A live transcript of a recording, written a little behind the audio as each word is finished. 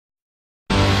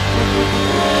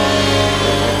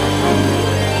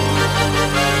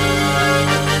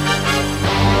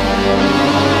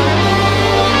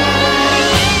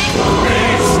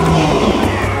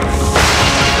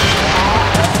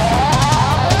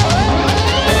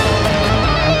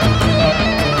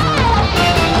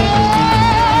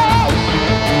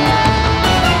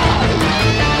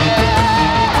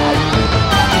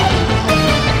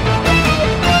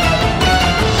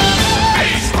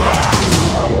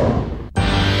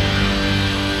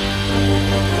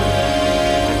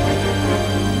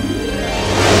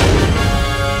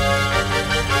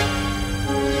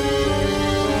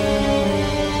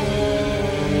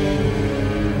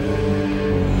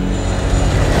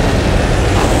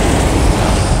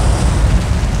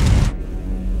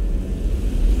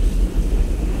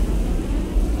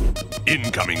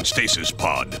Reporting stasis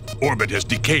pod. Orbit has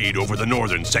decayed over the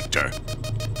northern sector.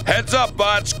 Heads up,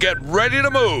 bots. Get ready to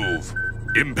move.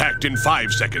 Impact in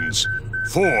 5 seconds.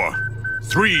 4,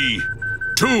 3,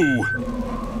 2...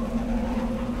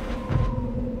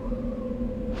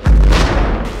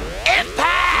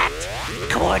 Impact!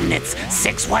 Coordinates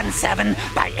 617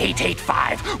 by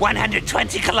 885,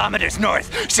 120 kilometers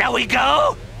north. Shall we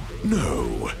go?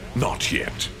 No, not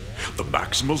yet. The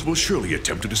Maximals will surely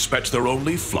attempt to dispatch their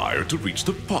only flyer to reach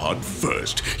the pod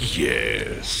first.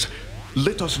 Yes.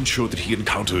 Let us ensure that he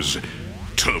encounters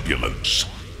turbulence.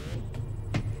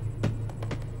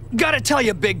 Gotta tell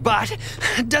you, Big Bot,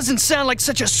 doesn't sound like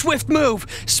such a swift move,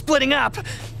 splitting up.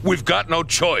 We've got no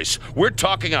choice. We're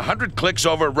talking 100 clicks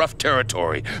over rough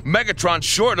territory. Megatron's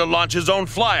sure to launch his own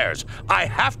flyers. I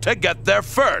have to get there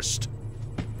first.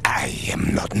 I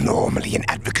am not normally an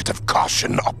advocate of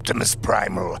caution, Optimus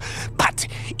Primal, but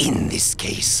in this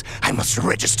case, I must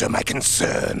register my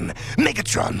concern.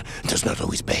 Megatron does not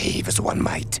always behave as one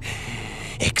might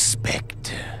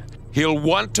expect. He'll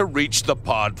want to reach the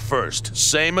pod first,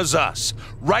 same as us.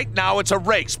 Right now, it's a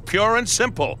race, pure and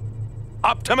simple.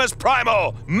 Optimus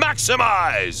Primal,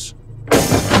 maximize!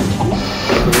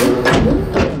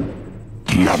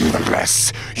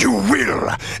 Nonetheless, you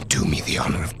will do me the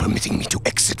honor of permitting me to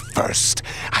exit first.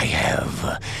 I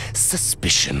have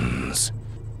suspicions.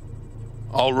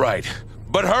 All right,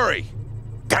 but hurry.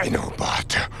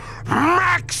 Dinobot,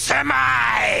 maximize!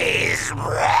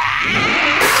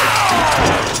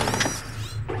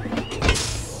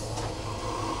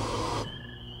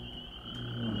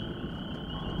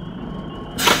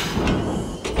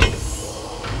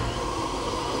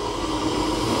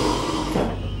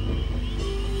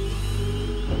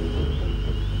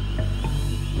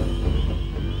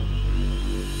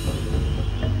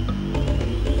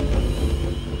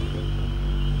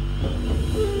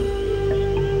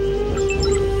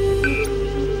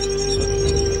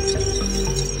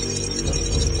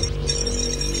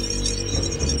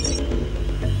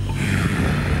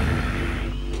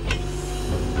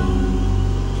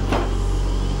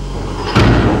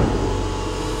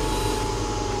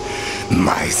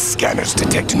 My scanners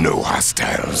detect no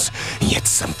hostiles, yet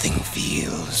something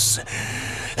feels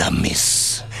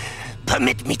amiss.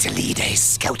 Permit me to lead a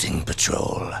scouting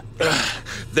patrol.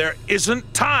 There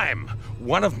isn't time.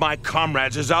 One of my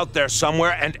comrades is out there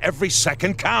somewhere, and every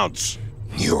second counts.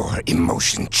 Your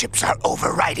emotion chips are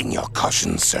overriding your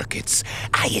caution circuits.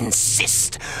 I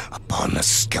insist upon a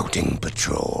scouting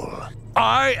patrol.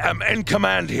 I am in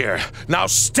command here. Now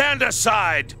stand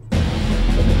aside!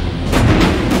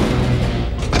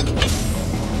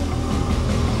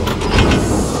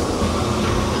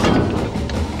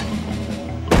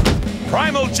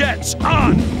 Primal jets,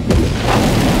 on!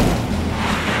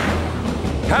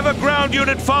 Have a ground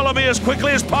unit follow me as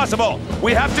quickly as possible.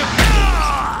 We have to...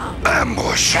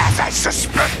 Ambush as I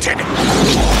suspected.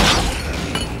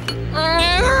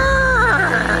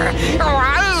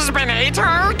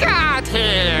 Waspinator got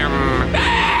him.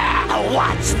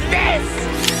 What's this?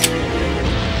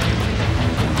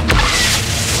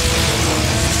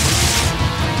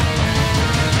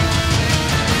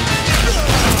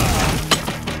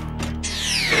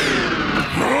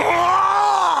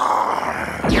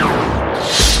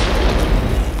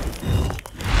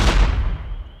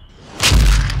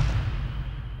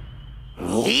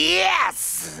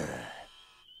 Yes!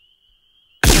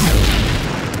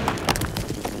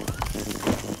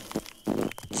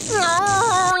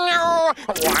 No!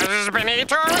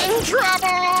 Waspinator in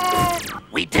trouble!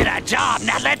 We did our job,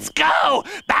 now let's go!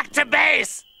 Back to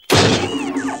base!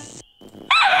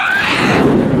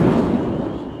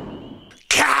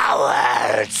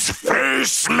 Cowards,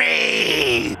 face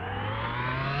me!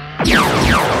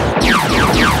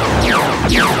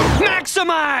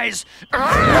 Maximize!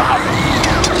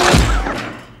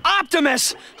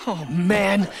 Optimus! Oh,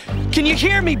 man. Can you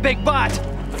hear me, Big Bot?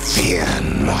 Fear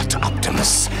not,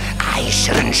 Optimus. I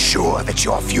shall ensure that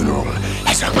your funeral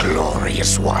is a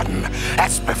glorious one,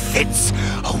 as befits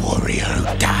a warrior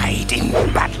who died in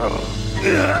battle.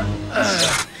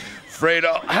 Afraid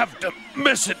I'll have to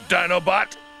miss it,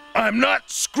 Dinobot. I'm not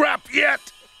scrap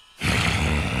yet.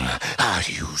 Are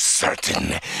you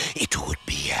certain it would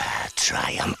be a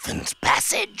triumphant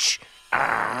passage?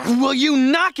 Will you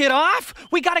knock it off?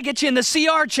 We gotta get you in the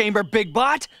CR chamber, Big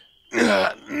Bot.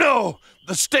 No,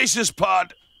 the stasis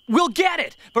pod. We'll get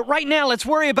it, but right now let's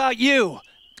worry about you.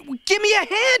 Give me a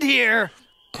hand here.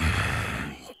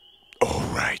 All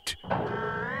right.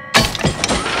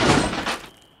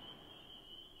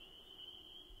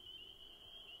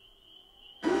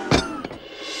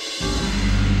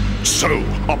 So,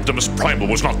 Optimus Primal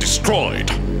was not destroyed.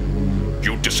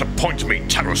 You disappoint me,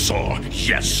 Pterosaur.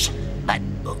 Yes. But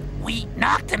we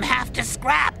knocked him half to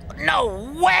scrap.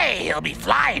 No way he'll be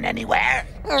flying anywhere.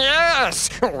 Yes,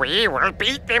 we will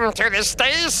beat them to the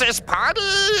stasis pod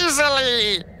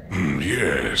easily.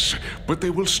 Yes, but they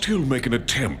will still make an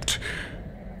attempt.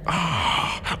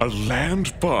 Ah, a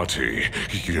land party.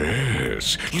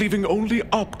 Yes, leaving only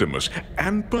Optimus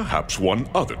and perhaps one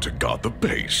other to guard the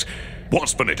base.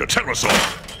 Waspinator,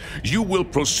 Pterosaur, you will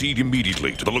proceed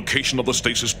immediately to the location of the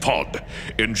stasis pod.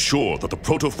 Ensure that the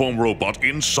protoform robot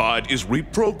inside is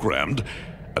reprogrammed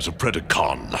as a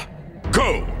Predacon.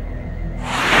 Go!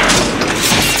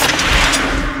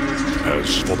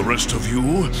 As for the rest of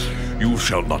you, you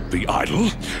shall not be idle.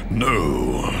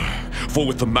 No. For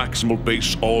with the maximal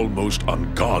base almost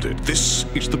unguarded, this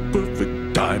is the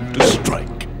perfect time to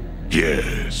strike.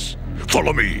 Yes.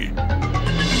 Follow me.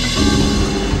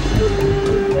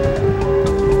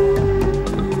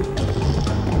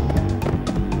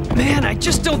 Man, I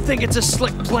just don't think it's a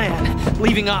slick plan,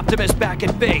 leaving Optimus back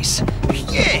at base.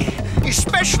 Yeah,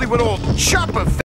 especially with old Chopper